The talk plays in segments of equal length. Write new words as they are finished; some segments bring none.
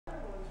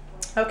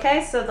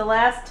Okay, so the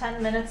last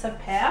 10 minutes have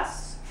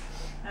passed.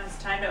 Now it's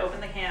time to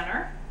open the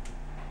canner.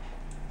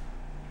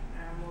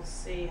 And we'll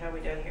see how we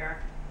do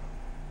here.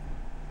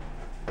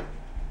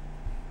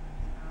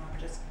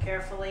 Just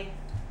carefully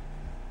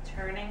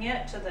turning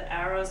it till the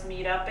arrows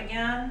meet up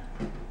again.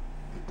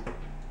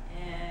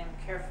 And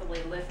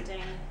carefully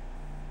lifting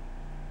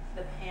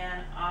the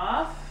pan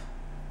off.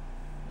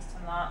 Just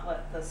to not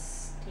let the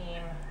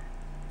steam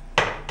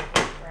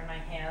burn my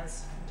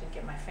hands. I did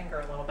get my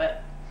finger a little bit.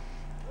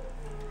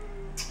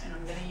 And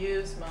I'm going to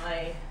use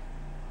my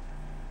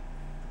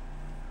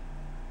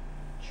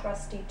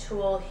trusty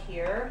tool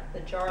here, the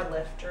jar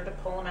lifter, to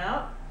pull them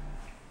out.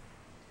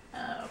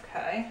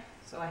 Okay,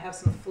 so I have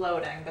some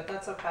floating, but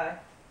that's okay.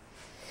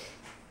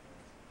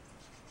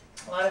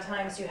 A lot of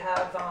times you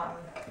have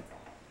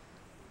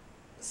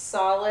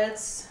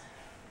solids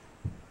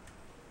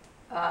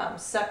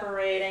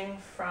separating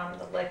from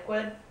the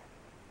liquid,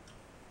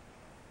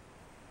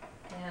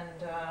 and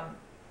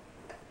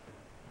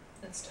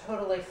it's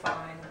totally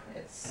fine.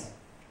 It's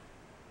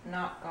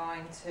not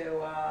going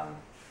to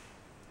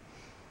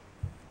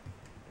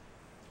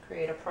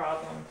create a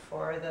problem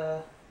for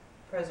the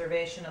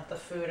preservation of the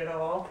food at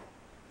all.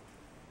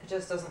 It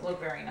just doesn't look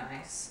very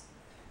nice.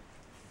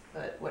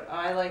 But what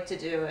I like to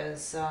do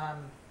is,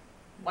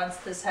 once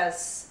this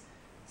has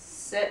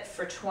sit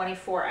for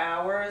 24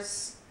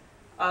 hours,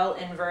 I'll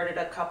invert it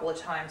a couple of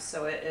times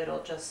so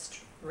it'll just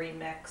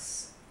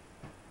remix,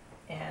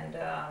 and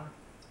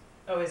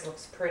always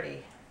looks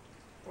pretty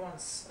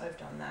once I've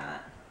done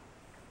that.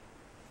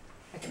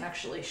 I can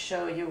actually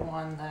show you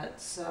one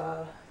that's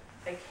I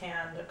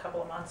canned a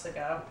couple of months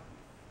ago.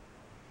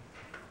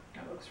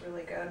 That looks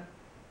really good.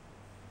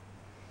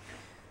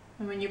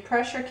 And when you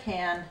pressure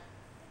can,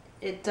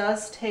 it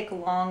does take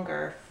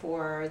longer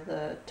for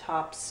the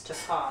tops to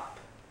pop.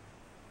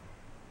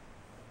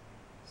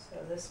 So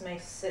this may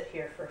sit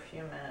here for a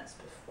few minutes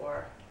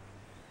before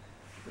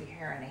we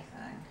hear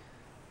anything.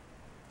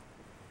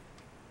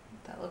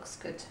 That looks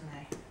good to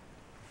me.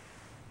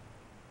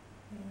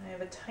 And I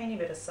have a tiny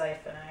bit of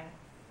siphoning.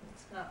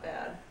 It's not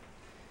bad.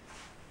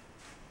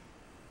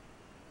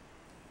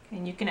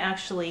 And you can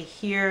actually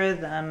hear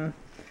them.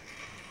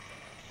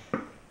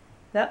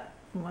 Yep,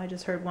 well, I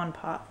just heard one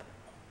pop.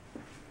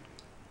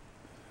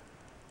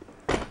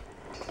 Here,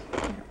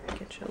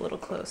 get you a little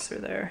closer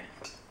there.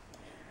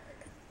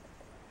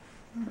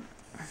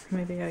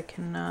 Maybe I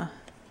can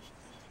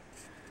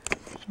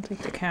take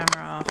the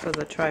camera off of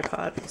the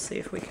tripod. We'll see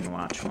if we can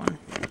watch one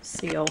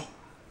seal.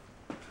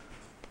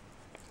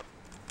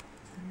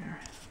 There.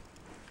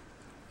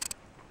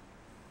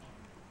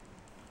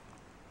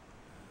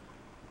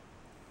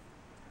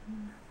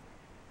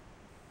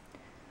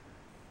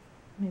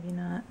 Maybe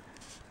not.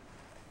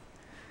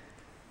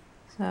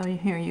 So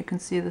here you can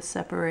see the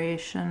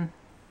separation,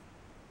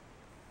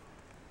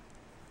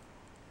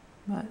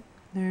 but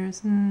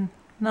there's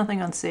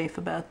nothing unsafe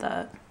about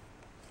that.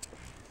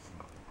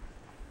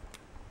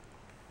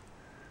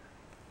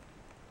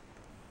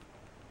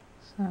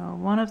 So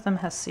one of them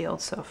has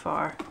sealed so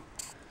far.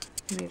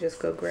 Let me just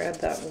go grab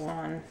that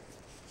one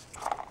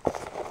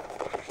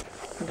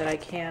that I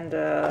canned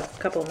a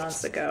couple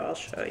months ago. I'll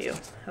show you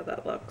how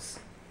that looks.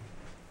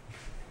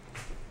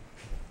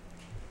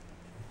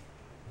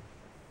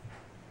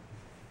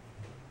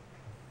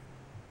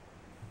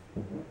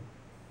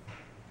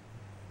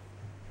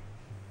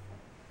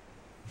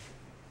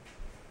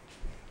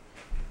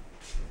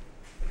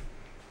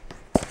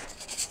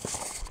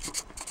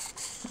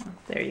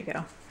 There you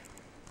go.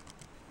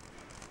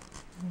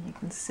 And you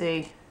can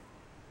see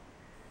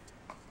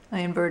I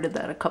inverted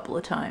that a couple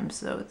of times,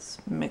 so it's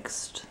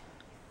mixed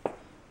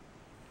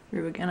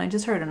through again. I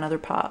just heard another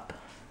pop.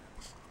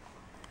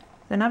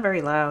 They're not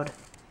very loud.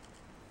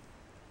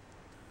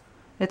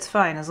 It's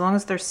fine, as long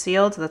as they're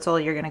sealed, that's all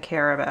you're gonna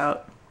care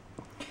about.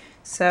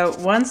 So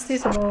once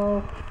these have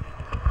all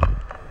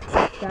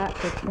sat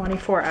for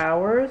 24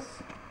 hours,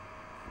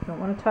 you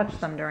don't want to touch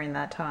them during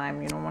that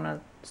time. You don't want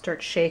to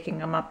start shaking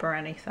them up or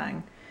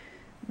anything.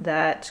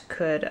 That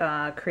could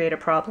create a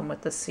problem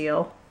with the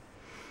seal.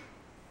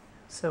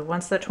 So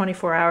once that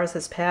 24 hours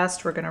has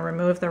passed, we're going to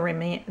remove the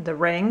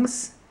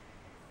rings,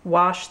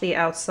 wash the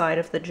outside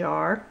of the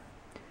jar.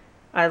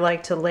 I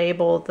like to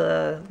label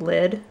the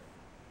lid.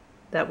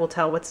 That will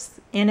tell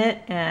what's in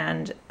it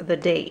and the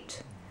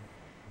date.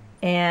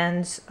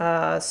 And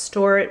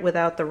store it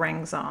without the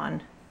rings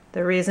on.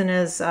 The reason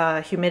is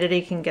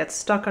humidity can get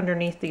stuck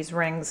underneath these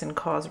rings and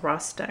cause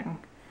rusting.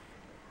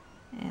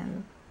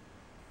 And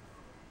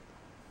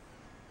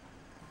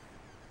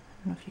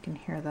I don't know if you can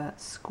hear that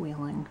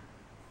squealing.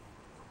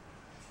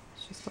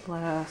 It's just the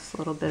last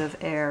little bit of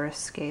air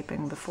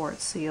escaping before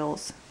it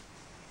seals.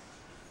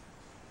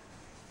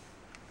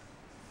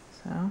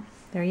 So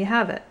there you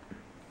have it.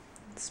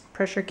 It's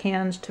pressure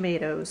canned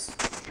tomatoes.